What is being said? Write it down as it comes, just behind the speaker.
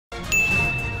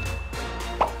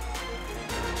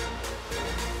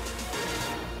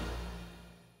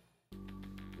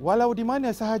Walau di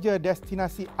mana sahaja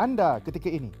destinasi anda ketika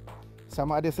ini,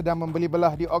 sama ada sedang membeli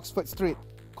belah di Oxford Street,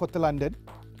 Kota London,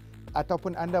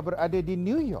 ataupun anda berada di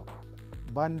New York,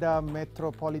 bandar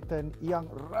metropolitan yang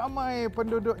ramai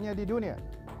penduduknya di dunia,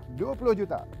 20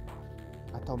 juta.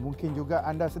 Atau mungkin juga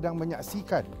anda sedang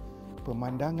menyaksikan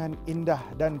pemandangan indah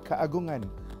dan keagungan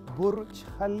Burj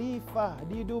Khalifah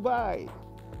di Dubai.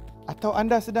 Atau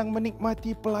anda sedang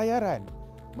menikmati pelayaran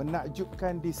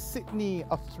menakjubkan di Sydney,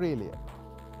 Australia.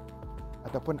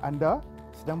 Ataupun anda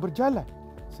sedang berjalan,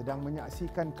 sedang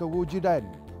menyaksikan kewujudan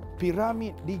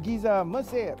piramid di Giza,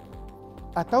 Mesir.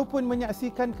 Ataupun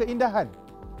menyaksikan keindahan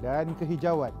dan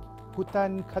kehijauan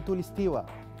hutan khatulistiwa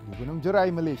di Gunung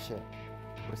Jari, Malaysia.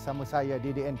 Bersama saya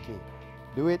DDNK,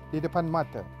 duit di depan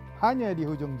mata, hanya di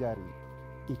hujung jari.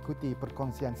 Ikuti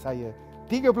perkongsian saya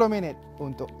 30 minit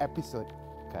untuk episod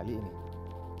kali ini.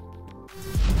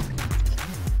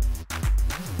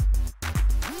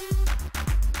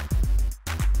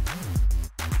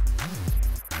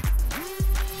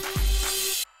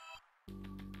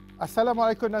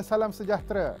 Assalamualaikum dan salam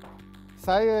sejahtera.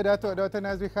 Saya Dato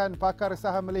Nazri, pakar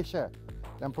saham Malaysia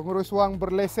dan pengurus wang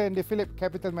berlesen di Phillip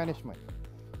Capital Management.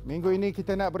 Minggu ini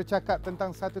kita nak bercakap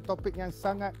tentang satu topik yang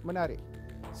sangat menarik.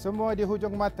 Semua di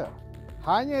hujung mata,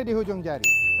 hanya di hujung jari.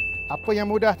 Apa yang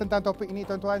mudah tentang topik ini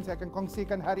tuan-tuan, saya akan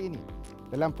kongsikan hari ini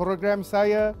dalam program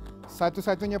saya,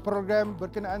 satu-satunya program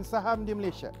berkenaan saham di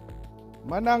Malaysia.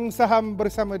 Menang saham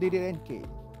bersama DDNK.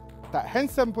 Tak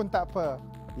handsome pun tak apa,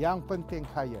 yang penting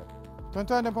kaya.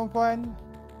 Tuan-tuan dan puan-puan,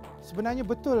 sebenarnya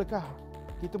betulkah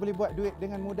kita boleh buat duit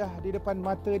dengan mudah di depan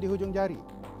mata, di hujung jari?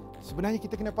 Sebenarnya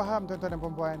kita kena faham tuan-tuan dan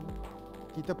puan-puan,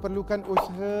 kita perlukan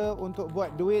usaha untuk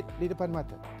buat duit di depan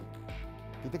mata.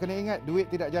 Kita kena ingat duit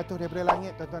tidak jatuh daripada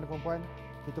langit tuan-tuan dan puan-puan.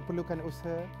 Kita perlukan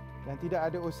usaha dan tidak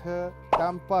ada usaha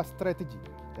tanpa strategi.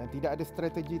 Dan tidak ada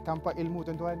strategi tanpa ilmu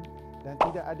tuan-tuan. Dan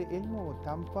tidak ada ilmu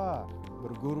tanpa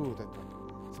berguru tuan-tuan.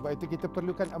 Sebab itu kita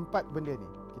perlukan 4 benda ni.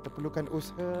 Kita perlukan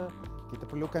usaha, kita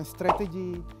perlukan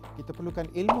strategi, kita perlukan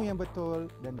ilmu yang betul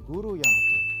dan guru yang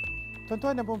betul.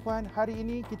 Tuan-tuan dan puan-puan, hari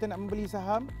ini kita nak membeli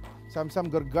saham-saham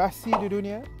gergasi di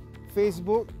dunia,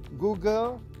 Facebook,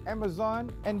 Google, Amazon,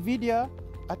 Nvidia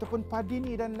ataupun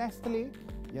Padini dan Nestle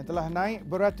yang telah naik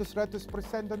beratus-ratus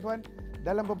persen tuan-tuan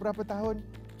dalam beberapa tahun.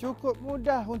 Cukup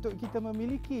mudah untuk kita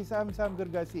memiliki saham-saham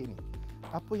gergasi ini.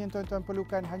 Apa yang tuan-tuan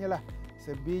perlukan hanyalah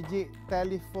sebiji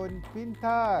telefon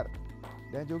pintar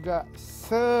dan juga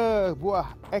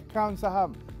sebuah akaun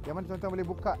saham yang mana tuan-tuan boleh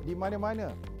buka di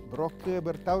mana-mana broker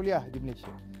bertauliah di Malaysia.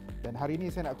 Dan hari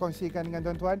ini saya nak kongsikan dengan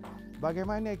tuan-tuan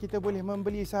bagaimana kita boleh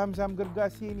membeli saham-saham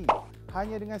gergasi ini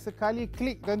hanya dengan sekali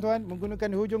klik tuan-tuan,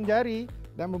 menggunakan hujung jari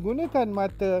dan menggunakan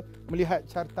mata melihat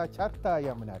carta-carta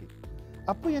yang menarik.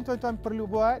 Apa yang tuan-tuan perlu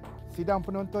buat? Sidang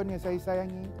penonton yang saya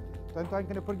sayangi, tuan-tuan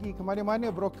kena pergi ke mana-mana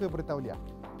broker bertauliah.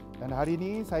 Dan hari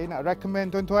ini saya nak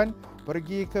recommend tuan-tuan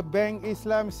pergi ke Bank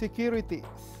Islam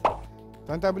Securities.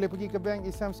 Tuan-tuan boleh pergi ke Bank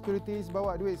Islam Securities,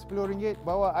 bawa duit RM10,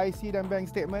 bawa IC dan bank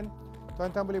statement.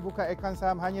 Tuan-tuan boleh buka akaun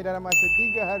saham hanya dalam masa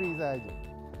 3 hari sahaja.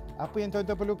 Apa yang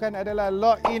tuan-tuan perlukan adalah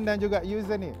login dan juga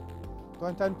username.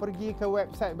 Tuan-tuan pergi ke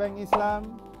website Bank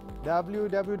Islam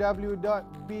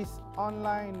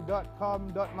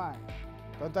www.bizonline.com.my.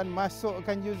 Tuan-tuan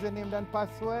masukkan username dan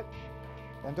password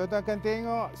dan tuan-tuan akan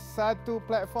tengok satu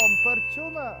platform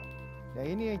percuma. Dan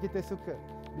ini yang kita suka.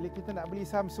 Bila kita nak beli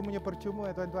saham, semuanya percuma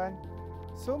tuan-tuan.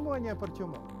 Semuanya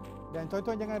percuma. Dan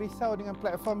tuan-tuan jangan risau dengan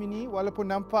platform ini.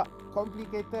 Walaupun nampak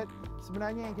complicated,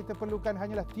 sebenarnya yang kita perlukan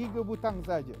hanyalah 3 butang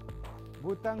saja.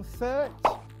 Butang search,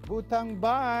 butang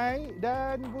buy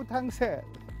dan butang sell.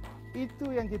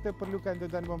 Itu yang kita perlukan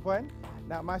tuan-tuan dan puan-puan.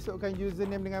 Nak masukkan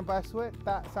username dengan password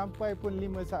tak sampai pun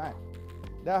 5 saat.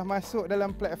 Dah masuk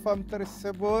dalam platform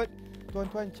tersebut,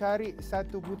 tuan-tuan cari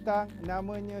satu butang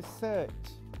namanya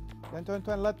search. Dan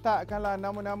tuan-tuan letakkanlah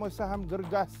nama-nama saham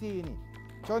gergasi ini.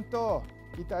 Contoh,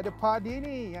 kita ada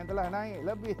Padini yang telah naik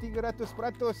lebih 300%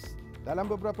 dalam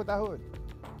beberapa tahun.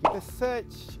 Kita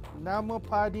search nama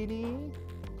Padini,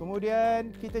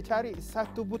 kemudian kita cari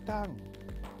satu butang.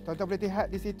 Tuan-tuan boleh lihat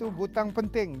di situ butang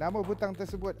penting. Nama butang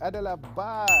tersebut adalah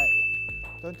buy.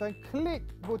 Tuan-tuan klik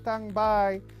butang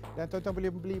buy dan tuan-tuan boleh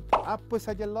beli apa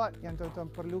saja lot yang tuan-tuan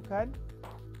perlukan.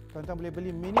 Tuan-tuan boleh beli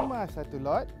minima satu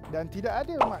lot dan tidak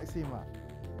ada maksima.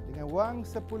 Dengan wang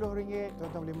RM10,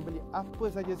 tuan-tuan boleh membeli apa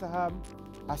saja saham.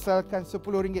 Asalkan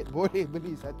RM10 boleh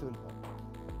beli satu lot.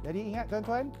 Jadi ingat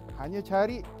tuan-tuan, hanya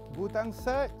cari butang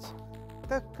search,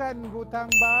 tekan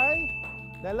butang buy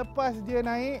dan lepas dia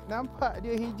naik, nampak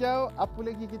dia hijau, apa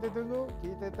lagi kita tunggu?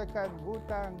 Kita tekan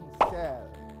butang sell.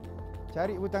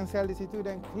 Cari butang sell di situ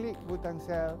dan klik butang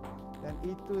sell dan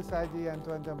itu saja yang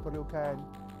tuan-tuan perlukan.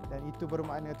 dan itu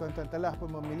bermakna tuan-tuan telah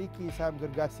pun memiliki saham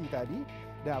gergasi tadi,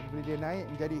 dan apabila dia naik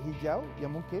menjadi hijau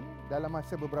yang mungkin dalam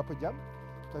masa beberapa jam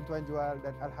tuan-tuan jual,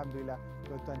 dan alhamdulillah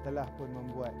tuan-tuan telah pun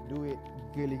membuat duit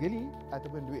geli-geli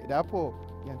ataupun duit dapur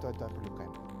yang tuan-tuan perlukan.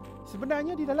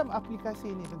 Sebenarnya di dalam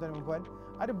aplikasi ini tuan-tuan dan puan,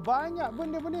 ada banyak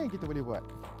benda-benda yang kita boleh buat.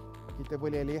 Kita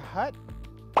boleh lihat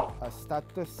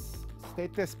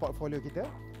status portfolio kita.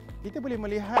 Kita boleh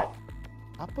melihat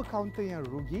apa kaunter yang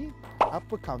rugi,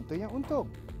 apa kaunter yang untung.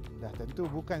 Dah tentu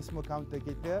bukan semua kaunter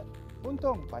kita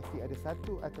untung, pasti ada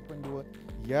satu ataupun dua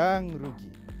yang rugi.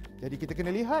 Jadi kita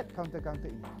kena lihat kaunter-kaunter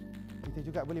ini. Kita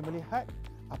juga boleh melihat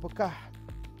apakah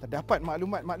terdapat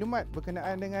maklumat-maklumat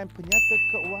berkenaan dengan penyata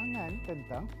keuangan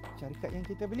tentang syarikat yang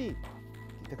kita beli.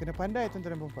 Kita kena pandai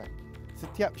tuan-tuan dan puan.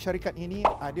 Setiap syarikat ini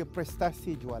ada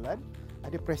prestasi jualan,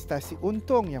 ada prestasi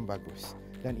untung yang bagus.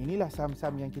 Dan inilah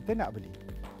saham-saham yang kita nak beli.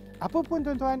 Apapun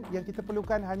tuan-tuan, yang kita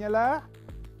perlukan hanyalah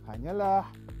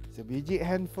sebiji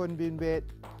handphone bimbit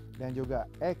dan juga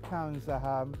akaun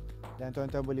saham, dan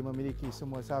tuan-tuan boleh memiliki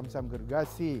semua saham-saham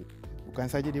gergasi bukan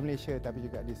saja di Malaysia tapi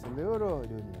juga di seluruh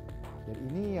dunia. Dan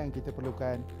ini yang kita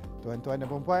perlukan tuan-tuan dan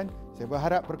puan-puan. Saya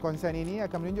berharap perkongsian ini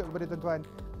akan menunjuk kepada tuan-tuan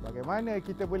bagaimana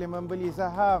kita boleh membeli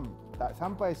saham tak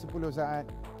sampai 10 saat.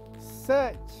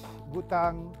 Search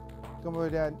butang,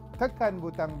 kemudian tekan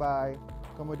butang buy,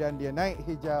 kemudian dia naik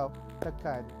hijau,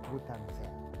 tekan butang sell.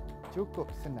 Cukup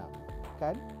senang,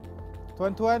 kan?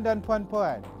 Tuan-tuan dan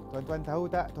puan-puan, tuan-tuan tahu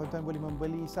tak, tuan-tuan boleh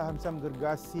membeli saham-saham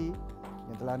gergasi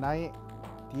yang telah naik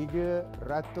 300%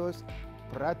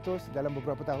 dalam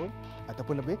beberapa tahun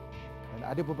ataupun lebih. Dan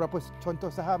ada beberapa contoh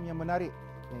saham yang menarik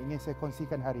yang ingin saya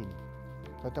kongsikan hari ini.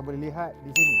 Tuan-tuan boleh lihat di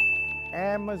sini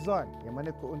Amazon, yang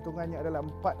mana keuntungannya adalah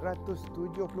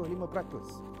 475%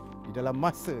 di dalam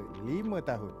masa 5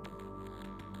 tahun.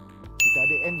 Kita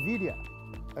ada Nvidia,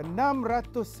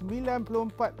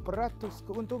 694%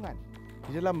 keuntungan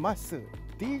di dalam masa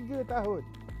 3 tahun.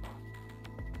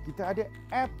 Kita ada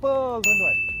Apple,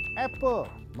 tuan-tuan.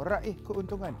 Apple meraih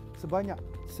keuntungan sebanyak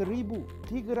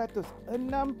 1,367%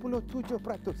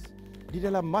 di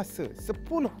dalam masa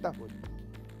 10 tahun.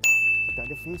 Kita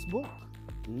ada Facebook,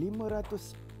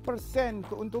 500%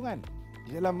 keuntungan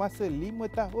di dalam masa 5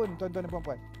 tahun, tuan-tuan dan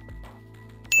puan-puan.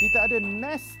 Kita ada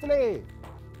Nestle,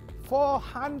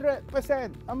 400%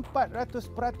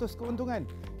 keuntungan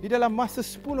di dalam masa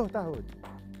 10 tahun.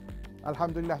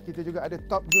 Alhamdulillah, kita juga ada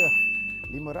Top Glove,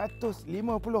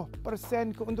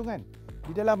 550% keuntungan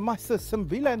di dalam masa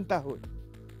 9 tahun.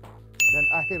 Dan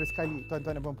akhir sekali,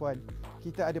 tuan-tuan dan puan-puan,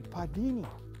 kita ada Padini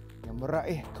yang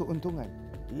meraih keuntungan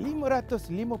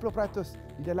 550%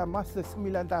 di dalam masa 9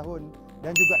 tahun,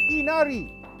 dan juga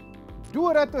Inari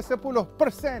 210%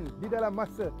 di dalam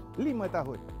masa 5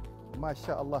 tahun.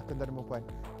 Masya Allah, tuan-tuan dan puan-puan,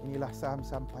 inilah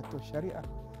saham-saham patuh syariah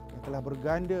yang telah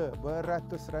berganda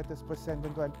beratus-ratus%,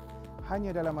 tuan-tuan,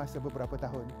 hanya dalam masa beberapa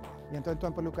tahun. Yang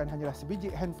tuan-tuan perlukan hanyalah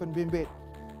sebiji handphone bimbit,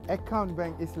 akaun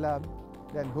bank Islam,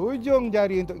 dan hujung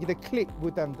jari untuk kita klik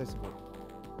butang tersebut.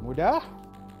 Mudah,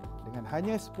 dengan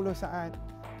hanya 10 saat,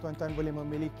 tuan-tuan boleh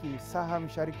memiliki saham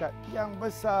syarikat yang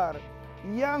besar,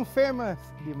 yang famous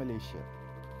di Malaysia.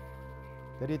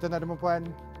 Jadi tuan-tuan dan puan,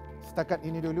 setakat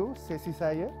ini dulu sesi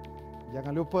saya.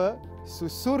 Jangan lupa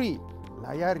susuri,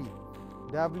 layari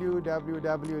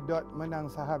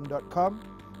www.menangsaham.com.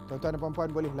 Tuan-tuan dan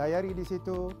puan-puan boleh layari di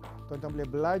situ. Tuan-tuan boleh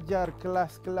belajar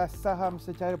kelas-kelas saham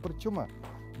secara percuma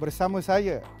bersama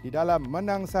saya di dalam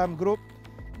Menang Saham Group.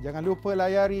 Jangan lupa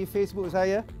layari Facebook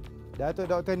saya, Dato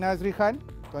Dr. Nazri.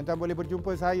 Tuan-tuan boleh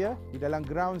berjumpa saya di dalam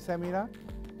ground seminar.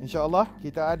 InsyaAllah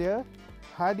kita ada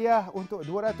hadiah untuk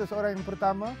 200 orang yang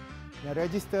pertama yang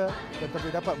register. Tuan-tuan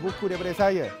boleh dapat buku daripada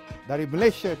saya dari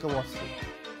Malaysia ke Wall Street.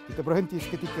 Kita berhenti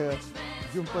seketika.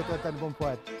 Jumpa tuan-tuan dan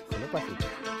puan-puan selepas ini.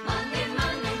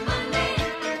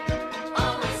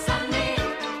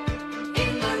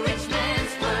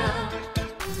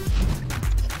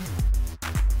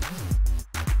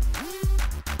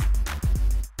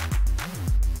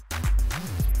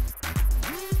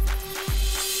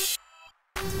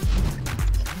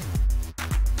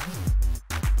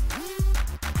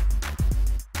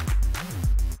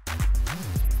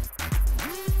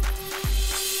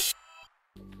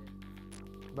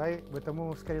 Baik,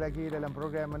 bertemu sekali lagi dalam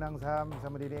program Menang Saham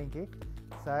bersama DDNK.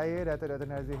 Saya Dato Dr.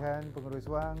 Nazri, pengurus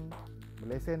wang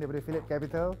berlesen daripada Philip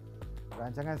Capital,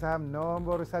 rancangan saham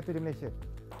nombor 1 di Malaysia.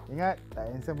 Ingat, tak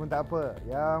handsome pun tak apa,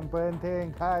 yang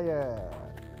penting kaya.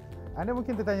 Anda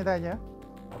mungkin tertanya-tanya,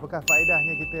 apakah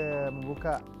faedahnya kita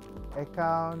membuka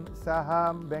akaun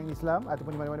saham bank Islam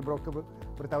ataupun di mana-mana broker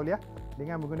bertauliah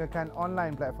dengan menggunakan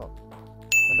online platform.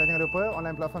 Tuan-tuan jangan lupa,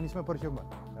 online platform ni semua percuma.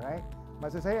 Alright?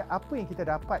 Maksud saya, apa yang kita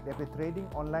dapat daripada trading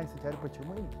online secara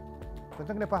percuma ini?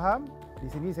 Tuan-tuan kena faham, di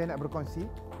sini saya nak berkongsi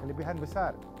kelebihan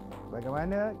besar.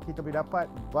 Bagaimana kita boleh dapat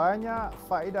banyak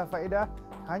faedah-faedah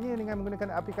hanya dengan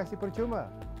menggunakan aplikasi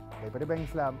percuma daripada Bank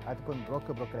Islam ataupun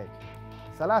broker-broker lain.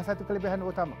 Salah satu kelebihan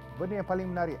utama, benda yang paling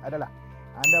menarik adalah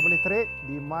anda boleh trade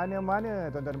di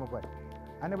mana-mana, tuan-tuan dan puan.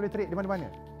 Anda boleh trade di mana-mana.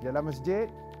 Di dalam masjid,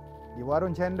 di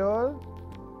warung cendol,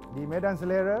 di medan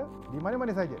selera, di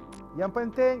mana-mana saja. Yang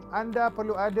penting anda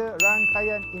perlu ada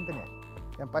rangkaian internet.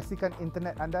 Yang pastikan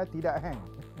internet anda tidak hang.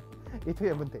 Itu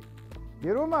yang penting. Di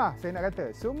rumah, saya nak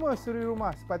kata, semua suri rumah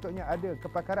sepatutnya ada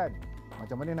kepakaran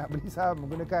macam mana nak beli saham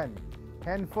menggunakan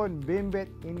handphone bimbit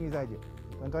ini saja.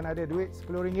 Tuan-tuan ada duit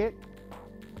RM10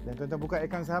 dan tuan-tuan buka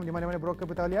akaun saham di mana-mana broker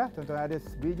bertauliah, tuan-tuan ada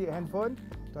sebiji handphone,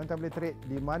 tuan-tuan boleh trade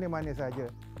di mana-mana saja.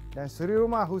 Dan suri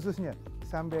rumah khususnya,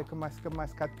 sambil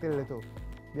kemas-kemas katil itu,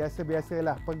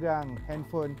 biasa-biasalah pegang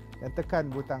handphone dan tekan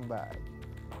butang buy.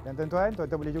 Dan tuan-tuan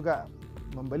boleh juga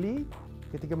membeli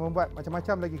ketika membuat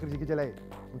macam-macam lagi kerja-kerja lain.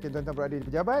 Mungkin tuan-tuan berada di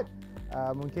pejabat,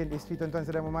 mungkin isteri tuan-tuan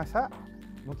sedang memasak,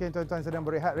 mungkin tuan-tuan sedang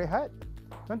berehat-rehat.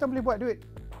 Tuan-tuan boleh buat duit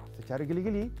secara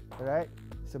geli-geli, right?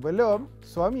 Sebelum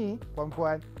suami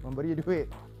puan-puan memberi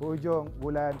duit hujung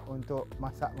bulan untuk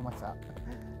memasak.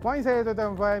 Poin saya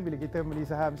tuan-tuan puan, bila kita beli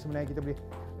saham sebenarnya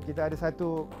kita ada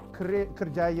satu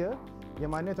kerjaya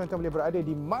yang mana tuan-tuan boleh berada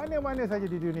di mana-mana saja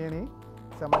di dunia ni.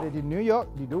 Sama ada di New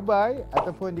York, di Dubai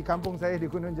ataupun di kampung saya di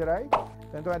Gunung Jari.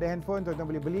 Tuan-tuan ada handphone, tuan-tuan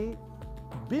boleh beli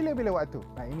bila-bila waktu.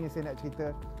 Nah, ini yang saya nak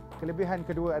cerita. Kelebihan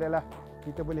kedua adalah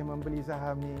kita boleh membeli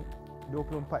saham ni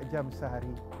 24 jam sehari,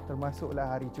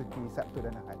 termasuklah hari cuti Sabtu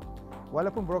dan Ahad.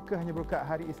 Walaupun broker hanya buka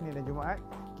hari Isnin dan Jumaat,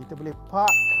 kita boleh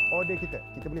park order kita.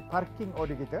 Kita boleh parking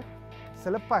order kita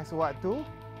selepas waktu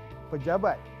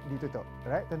pejabat ditutup.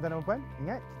 Right, tuan-tuan dan puan?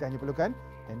 Ingat, kita hanya perlukan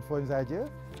handphone saja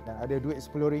dan ada duit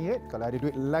RM10. Kalau ada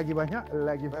duit lagi banyak,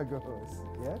 lagi bagus.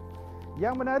 Ya.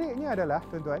 Yang menariknya adalah,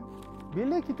 tuan-tuan,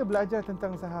 bila kita belajar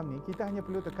tentang saham ni, kita hanya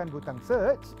perlu tekan butang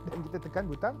search dan kita tekan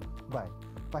butang buy.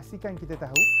 Pastikan kita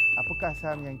tahu apakah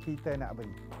saham yang kita nak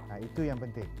beli. Itu yang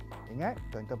penting. Ingat,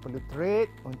 tuan-tuan perlu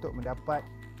trade untuk mendapat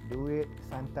duit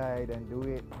santai dan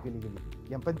duit geli-geli.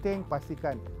 Yang penting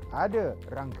pastikan ada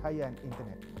rangkaian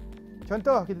internet.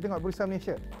 Contoh, kita tengok Bursa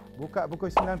Malaysia. Buka pukul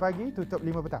 9 pagi, tutup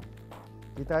 5 petang.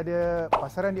 Kita ada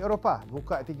pasaran di Eropah,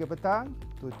 buka 3 petang,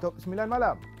 tutup 9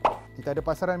 malam. Kita ada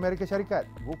pasaran Amerika Syarikat,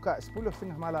 buka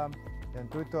 10.30 malam dan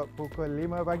tutup pukul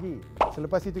 5 pagi.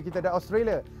 Selepas itu kita ada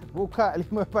Australia, buka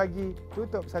 5 pagi,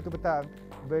 tutup 1 petang.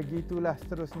 Begitulah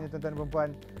seterusnya tuan-tuan dan puan.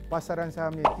 Pasaran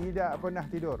saham ni tidak pernah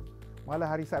tidur.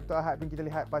 Malah hari Sabtu Ahad pun kita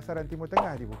lihat pasaran Timur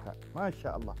Tengah dibuka.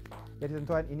 Masya Allah. Jadi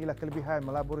tuan-tuan, inilah kelebihan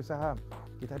melabur saham.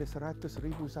 Kita ada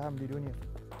 100,000 saham di dunia.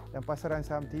 Dan pasaran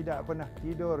saham tidak pernah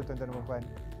tidur tuan-tuan dan puan.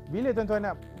 Bila tuan-tuan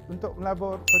nak untuk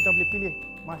melabur, tuan-tuan boleh pilih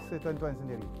masa tuan-tuan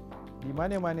sendiri. Di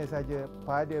mana-mana saja,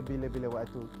 pada bila-bila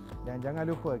waktu. Dan jangan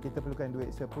lupa, kita perlukan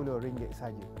duit RM10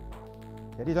 saja.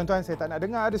 Jadi tuan-tuan, saya tak nak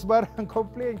dengar ada sebarang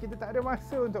komplain kita tak ada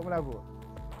masa untuk melabur.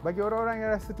 Bagi orang-orang yang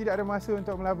rasa tidak ada masa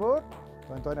untuk melabur,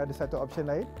 tuan-tuan ada satu option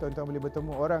lain. Tuan-tuan boleh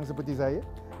bertemu orang seperti saya,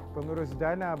 pengurus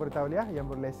dana bertauliah yang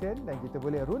berlesen, dan kita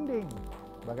boleh runding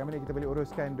bagaimana kita boleh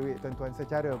uruskan duit tuan-tuan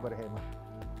secara berhemah.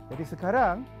 Jadi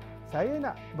sekarang, saya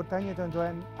nak bertanya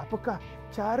tuan-tuan, apakah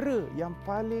cara yang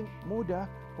paling mudah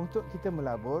untuk kita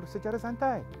melabur secara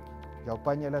santai?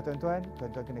 Jawapannya adalah tuan-tuan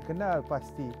kena kenal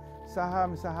pasti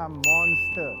saham-saham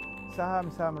monster,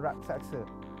 saham-saham raksasa.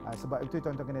 Sebab itu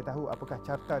tuan-tuan kena tahu apakah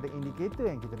carta dan indikator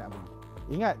yang kita nak beli.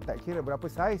 Ingat, tak kira berapa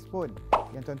saiz pun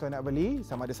yang tuan-tuan nak beli,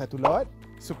 sama ada 1 lot,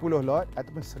 10 lot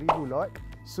ataupun 1000 lot,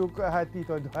 suka hati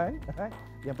tuan-tuan.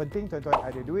 Yang penting tuan-tuan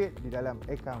ada duit di dalam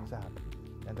akaun saham.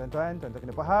 Dan tuan-tuan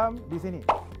kena faham di sini.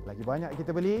 Lagi banyak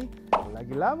kita beli,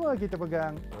 lagi lama kita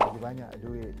pegang, lagi banyak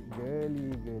duit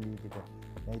geli-geli kita.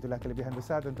 Dan itulah kelebihan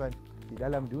besar tuan-tuan. Di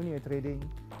dalam dunia trading,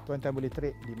 tuan-tuan boleh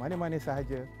trade di mana-mana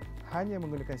sahaja, hanya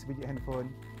menggunakan sebiji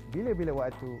handphone, bila-bila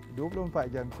waktu,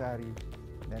 24 jam sehari.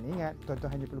 Dan ingat,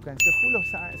 tuan-tuan hanya perlukan 10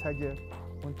 saat saja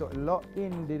untuk log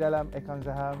in di dalam akaun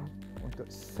saham, untuk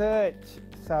search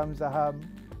saham-saham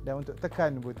dan untuk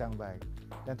tekan butang buy.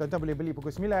 Dan tuan-tuan boleh beli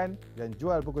pukul 9 dan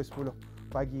jual pukul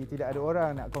 10 pagi. Tidak ada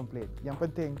orang nak komplain. Yang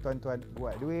penting tuan-tuan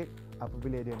buat duit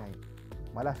apabila dia naik.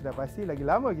 Malah sudah pasti lagi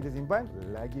lama kita simpan,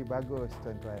 lagi bagus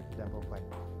tuan-tuan dan puan-puan.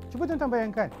 Cuba tuan-tuan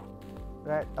bayangkan,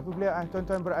 right, apabila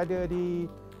tuan-tuan berada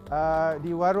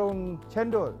di warung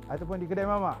cendol ataupun di kedai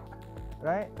mamak,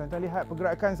 right, tuan-tuan lihat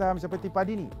pergerakan saham seperti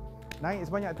padi ni naik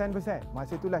sebanyak 10%,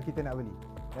 masa itulah kita nak beli.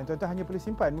 Dan tuan-tuan hanya perlu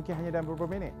simpan, mungkin hanya dalam beberapa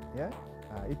minit, ya.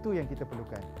 Itu yang kita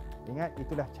perlukan. Ingat,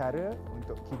 itulah cara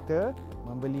untuk kita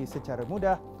membeli secara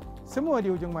mudah. Semua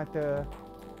di hujung mata.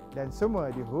 dan semua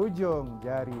di hujung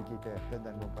jari kita,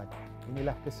 tuan-tuan dan puan.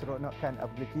 Inilah keseronokan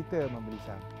apabila kita membeli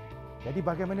saham. Jadi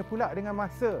bagaimana pula dengan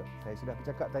masa? Saya sudah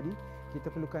bercakap tadi,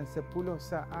 kita perlukan 10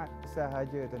 saat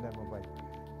sahaja, tuan-tuan dan puan.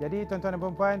 Jadi tuan-tuan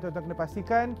dan puan, tuan-tuan kena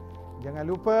pastikan jangan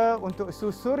lupa untuk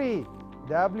susuri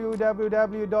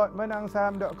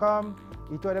www.menangsaham.com.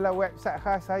 Itu adalah website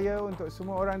khas saya untuk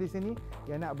semua orang di sini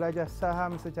yang nak belajar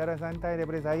saham secara santai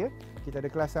daripada saya. Kita ada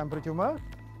kelas saham percuma.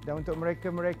 Dan untuk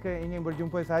mereka-mereka yang ingin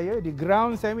berjumpa saya di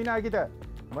ground seminar kita,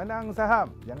 Menang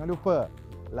Saham, jangan lupa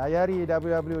layari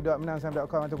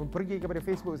www.menangsaham.com ataupun pergi kepada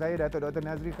Facebook saya, Dato Dr.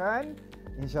 Nazri Khan.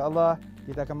 InsyaAllah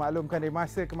kita akan maklumkan dari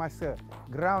masa ke masa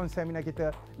ground seminar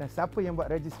kita, dan siapa yang buat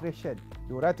registration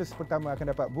 200 pertama akan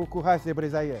dapat buku khas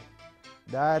daripada saya,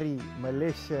 Dari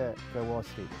Malaysia ke Wall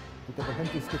Street. Kita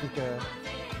berhenti seketika.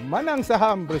 Menang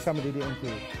Saham bersama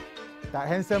DDNK. Tak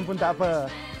handsome pun tak apa.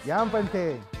 Yang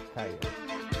penting kaya.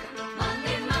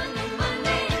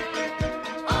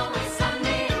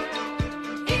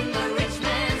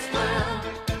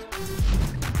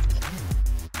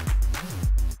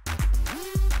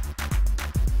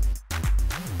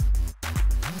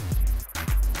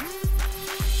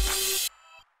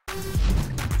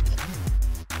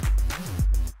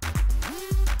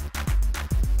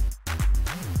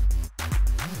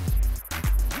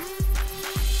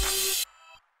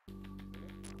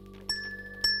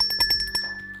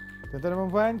 Tuan-tuan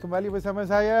dan puan, kembali bersama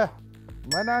saya,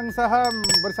 Menang Saham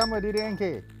bersama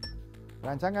DDNK.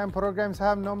 Rancangan program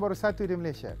saham nombor 1 di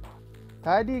Malaysia.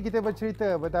 Tadi kita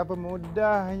bercerita betapa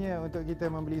mudahnya untuk kita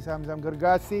membeli saham-saham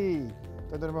gergasi.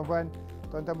 Tuan-tuan dan puan,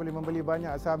 tuan-tuan boleh membeli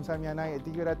banyak saham-saham yang naik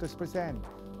 300%,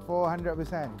 400%,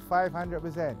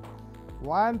 500%,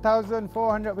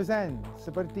 1400%,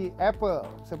 seperti Apple,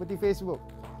 seperti Facebook,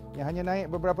 yang hanya naik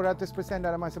beberapa ratus persen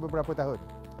dalam masa beberapa tahun.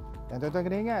 Dan tuan-tuan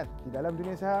kena ingat, di dalam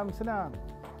dunia saham senang.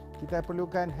 Kita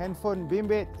perlukan handphone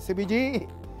bimbit sebiji,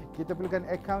 kita perlukan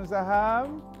akaun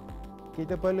saham,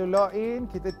 kita perlu login,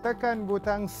 kita tekan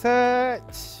butang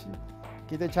search,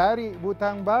 kita cari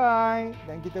butang buy,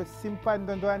 dan kita simpan,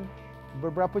 tuan-tuan,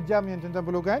 beberapa jam yang tuan-tuan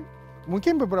perlukan.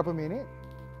 Mungkin beberapa minit,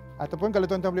 ataupun kalau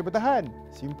tuan-tuan boleh bertahan,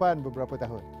 simpan beberapa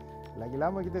tahun. Lagi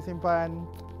lama kita simpan,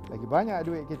 lagi banyak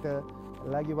duit kita,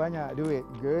 lagi banyak duit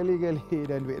geli-geli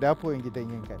dan duit dapur yang kita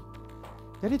inginkan.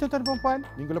 Jadi tuan-tuan dan puan,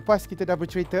 minggu lepas kita dah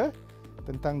bercerita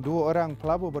tentang 2 orang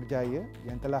pelabur berjaya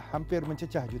yang telah hampir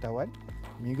mencecah jutawan.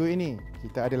 Minggu ini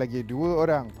kita ada lagi 2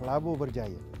 orang pelabur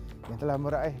berjaya yang telah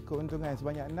meraih keuntungan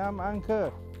sebanyak 6 angka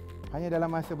hanya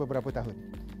dalam masa beberapa tahun.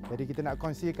 Jadi kita nak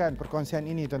kongsikan perkongsian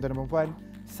ini, tuan-tuan dan puan.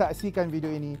 Saksikan video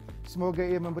ini. Semoga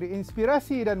ia memberi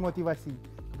inspirasi dan motivasi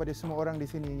kepada semua orang di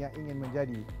sini yang ingin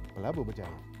menjadi pelabur berjaya.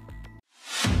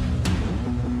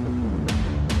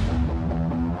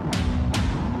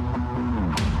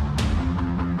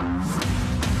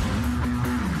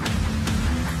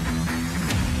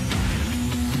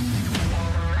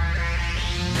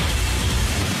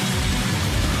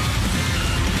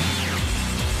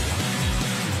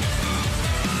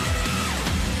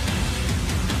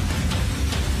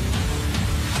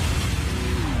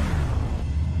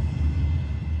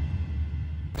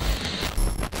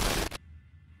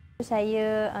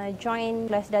 Saya join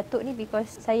kelas Datuk ni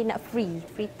because saya nak free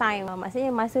time.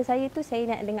 Maksudnya masa saya tu saya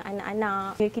nak dengan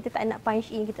anak-anak. Kita tak nak punch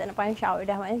in, kita tak nak punch out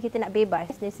dah. Maksudnya kita nak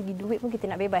bebas. Dari segi duit pun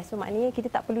kita nak bebas. So maknanya kita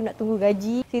tak perlu nak tunggu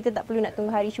gaji, kita tak perlu nak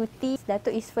tunggu hari cuti.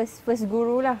 Datuk is first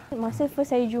guru lah. Masa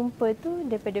first saya jumpa tu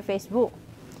daripada Facebook.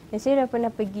 Dan saya dah pernah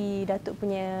pergi Datuk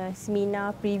punya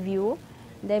seminar preview.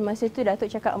 Dan masa tu Datuk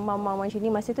cakap amount macam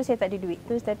ni, masa tu saya tak ada duit.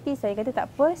 Tapi saya kata tak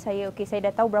apa, saya dah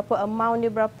tahu berapa amount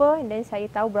dia berapa, dan saya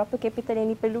tahu berapa capital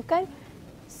yang diperlukan.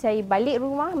 Saya balik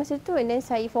rumah masa tu, dan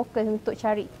saya fokus untuk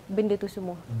cari benda tu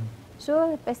semua.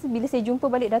 So lepas tu bila saya jumpa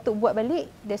balik Datuk buat balik,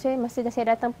 that's why masa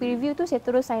saya datang preview tu saya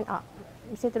terus sign up.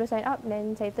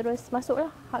 Dan saya terus masuklah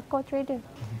hardcore trader.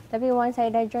 Tapi once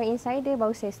saya dah join insider,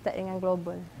 baru saya start dengan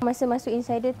global. Masa masuk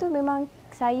insider tu memang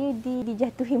saya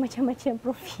dijatuhi macam-macam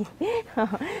profit.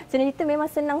 Sebenarnya itu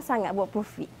memang senang sangat buat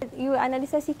profit. You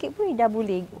analisa sikit pun dah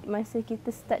boleh. Masa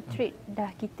kita start trade,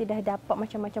 kita dah dapat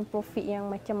macam-macam profit yang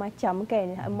macam-macam kan.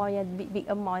 Amount yang big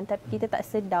amount, tapi kita tak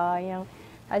sedar yang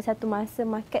ada satu masa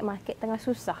market tengah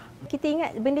susah. Kita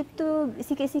ingat benda tu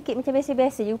sikit-sikit macam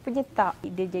biasa-biasa je, rupanya tak.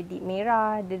 Dia jadi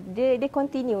merah, dia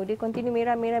continue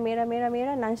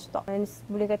merah non-stop. Dan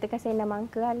boleh katakan saya 6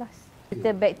 angka alas.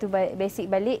 Kita back to basic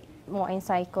balik, more in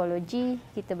psychology,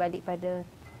 kita balik pada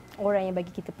orang yang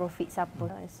bagi kita profit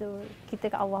siapa. So kita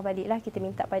ke Allah baliklah, kita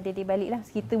minta pada dia baliklah.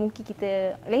 Mungkin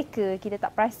kita leka, kita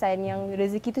tak perasan yang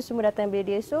rezeki tu semua datang daripada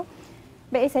dia. So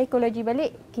baik psikologi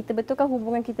balik, kita betulkan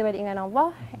hubungan kita balik dengan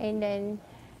Allah, and then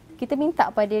kita minta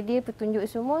pada dia petunjuk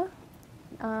semua.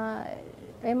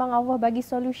 Memang Allah bagi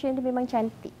solution dia memang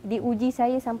cantik. Dia uji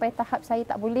saya sampai tahap saya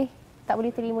tak boleh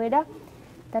terima dah.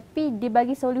 Tapi dia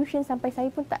bagi solution sampai saya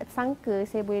pun tak sangka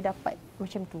saya boleh dapat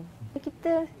macam tu.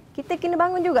 Kita kena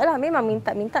bangun jugalah. Memang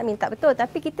minta betul.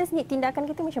 Tapi kita sendiri tindakan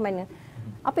kita macam mana?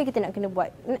 Apa yang kita nak kena buat?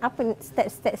 Apa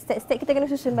step kita kena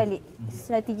susun balik.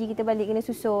 Strategi kita balik kena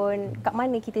susun. Kat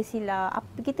mana kita silap?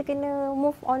 Kita kena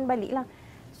move on balik lah.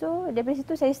 So daripada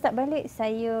situ saya start balik.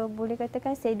 Saya boleh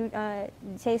katakan saya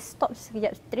stop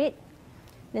sekejap straight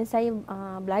dan saya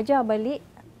belajar balik.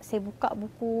 Saya buka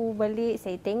buku balik,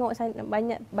 saya tengok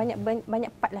banyak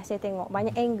part lah saya tengok,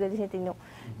 banyak angle saya tengok.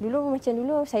 Dulu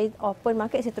saya open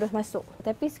market saya terus masuk.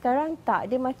 Tapi sekarang tak,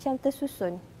 dia macam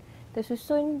tersusun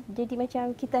jadi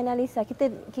macam kita analisa, kita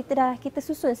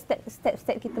susun step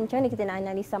kita macam mana kita nak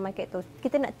analisa market tu,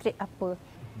 kita nak trade apa.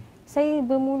 Saya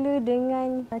bermula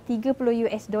dengan $30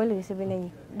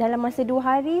 sebenarnya. Dalam masa 2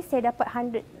 hari saya dapat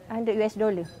 $100.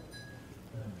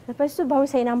 Lepas tu baru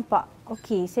saya nampak,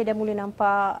 okey, saya dah mula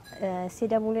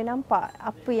nampak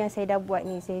apa yang saya dah buat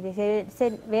ni.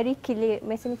 Saya very clear,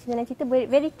 macam cerita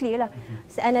very clear lah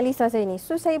analisa saya ni.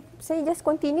 So saya just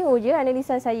continue je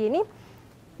analisa saya ni.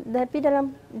 Tapi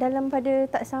dalam pada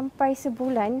tak sampai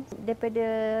sebulan, daripada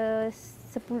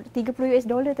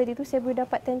 $30 tadi tu saya boleh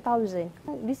dapat 10,000.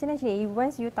 Di sini macam ni,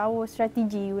 once you tahu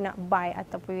strategi you nak buy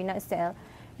ataupun you nak sell,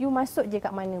 you masuk je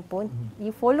kat mana pun, you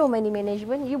follow money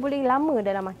management, you boleh lama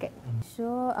dalam market.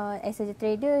 So as a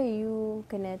trader, you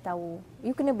kena tahu,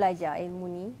 you kena belajar ilmu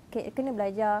ni, kena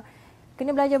belajar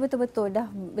betul-betul, dah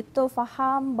betul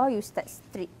faham, baru you start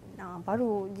straight.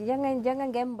 Baru jangan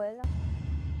gamble lah.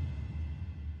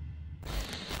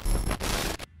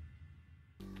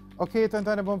 Okey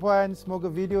tuan-tuan dan puan-puan, semoga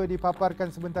video dipaparkan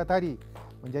sebentar tadi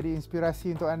menjadi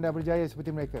inspirasi untuk anda berjaya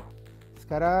seperti mereka.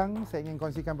 Sekarang saya ingin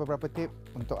kongsikan beberapa tip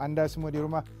untuk anda semua di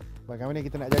rumah bagaimana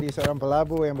kita nak jadi seorang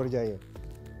pelabur yang berjaya.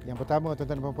 Yang pertama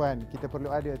tuan-tuan dan puan-puan, kita perlu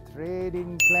ada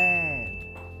trading plan.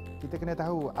 Kita kena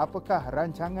tahu apakah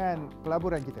rancangan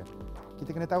pelaburan kita. Kita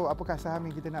kena tahu apakah saham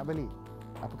yang kita nak beli,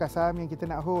 apakah saham yang kita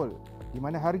nak hold, di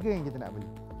mana harga yang kita nak beli.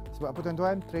 Sebab apa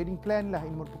tuan-tuan, trading plan lah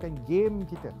ini merupakan game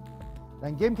kita.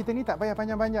 Dan game kita ni tak payah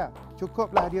panjang-panjang.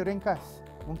 Cukuplah dia ringkas.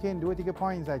 Mungkin 2-3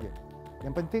 poin saja.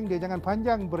 Yang penting dia jangan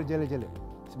panjang berjela-jela.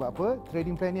 Sebab apa?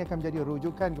 Trading plan ni akan menjadi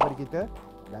rujukan kepada kita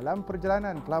dalam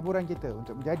perjalanan pelaburan kita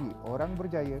untuk menjadi orang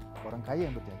berjaya, orang kaya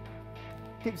yang berjaya.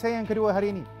 Tips saya yang kedua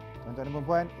hari ini, tuan-tuan dan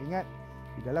puan-puan, ingat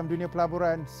di dalam dunia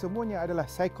pelaburan semuanya adalah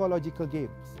psychological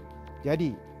games.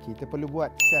 Jadi, kita perlu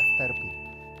buat self therapy.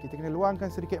 Kita kena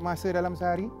luangkan sedikit masa dalam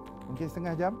sehari, mungkin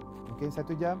setengah jam, mungkin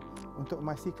 1 jam, untuk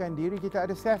memastikan diri kita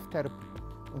ada self therapy.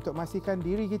 Untuk memastikan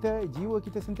diri kita, jiwa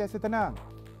kita sentiasa tenang.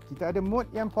 Kita ada mood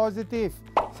yang positif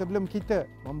sebelum kita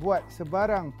membuat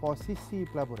sebarang posisi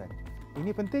pelaburan.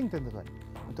 Ini penting tuan-tuan,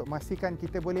 untuk memastikan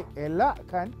kita boleh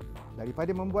elakkan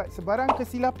daripada membuat sebarang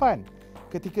kesilapan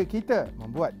ketika kita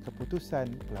membuat keputusan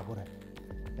pelaburan.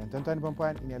 Dan tuan-tuan dan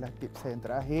puan-puan, ini adalah tips saya yang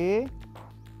terakhir.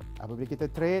 Apabila kita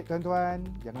trade tuan-tuan,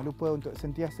 jangan lupa untuk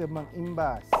sentiasa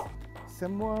mengimbas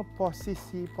semua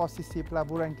posisi-posisi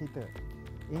pelaburan kita.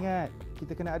 Ingat,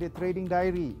 kita kena ada trading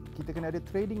diary, kita kena ada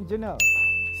trading journal.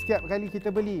 Setiap kali kita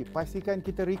beli, pastikan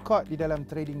kita record di dalam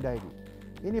trading diary.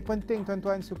 Ini penting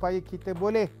tuan-tuan supaya kita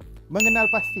boleh mengenal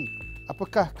pasti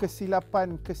apakah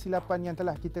kesilapan yang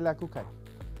telah kita lakukan.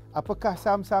 Apakah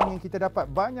saham-saham yang kita dapat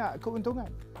banyak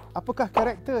keuntungan? Apakah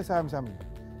karakter saham-saham ini?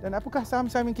 Dan apakah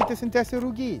saham-saham yang kita sentiasa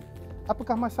rugi?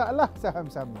 Apakah masalah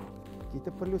saham-saham ini? Kita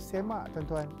perlu semak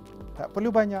tuan-tuan. Tak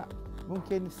perlu banyak,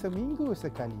 mungkin seminggu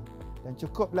sekali. Dan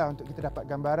cukuplah untuk kita dapat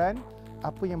gambaran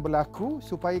apa yang berlaku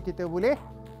supaya kita boleh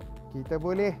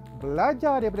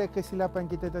belajar daripada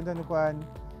kesilapan kita tuan-tuan dan puan,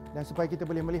 dan supaya kita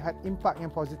boleh melihat impak yang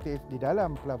positif di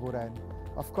dalam pelaburan.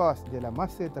 Of course, dalam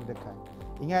masa terdekat.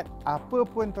 Ingat, apa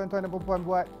pun tuan-tuan dan puan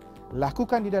buat,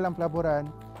 lakukan di dalam pelaburan,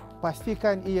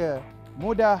 pastikan ia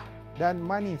mudah dan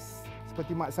manis.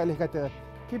 Seperti Mak Saleh kata,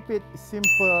 keep it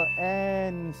simple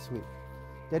and sweet.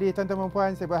 Jadi tuan-tuan dan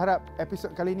puan, saya berharap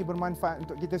episod kali ini bermanfaat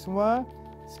untuk kita semua.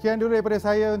 Sekian dulu daripada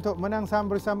saya untuk Menang Saham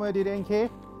bersama di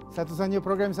DNK, satu-satunya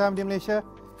program saham di Malaysia.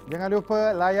 Jangan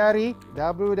lupa layari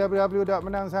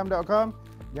www.menangsaham.com.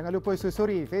 Jangan lupa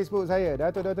susuri Facebook saya,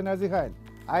 Dato Dr. Nazri Khan,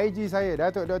 IG saya,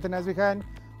 Dato Dr. Nazri Khan.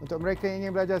 Untuk mereka yang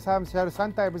ingin belajar saham secara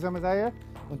santai bersama saya,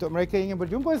 untuk mereka yang ingin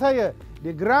berjumpa saya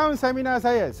di ground seminar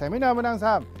saya, Seminar Menang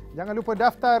Saham, jangan lupa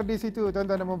daftar di situ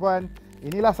tuan-tuan dan puan-puan.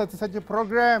 Inilah satu-satunya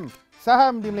program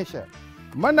saham di Malaysia.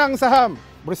 Menang Saham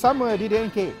bersama di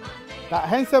DNK. Tak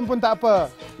handsome pun tak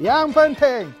apa. Yang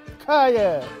penting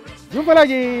kaya. Jumpa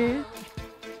lagi.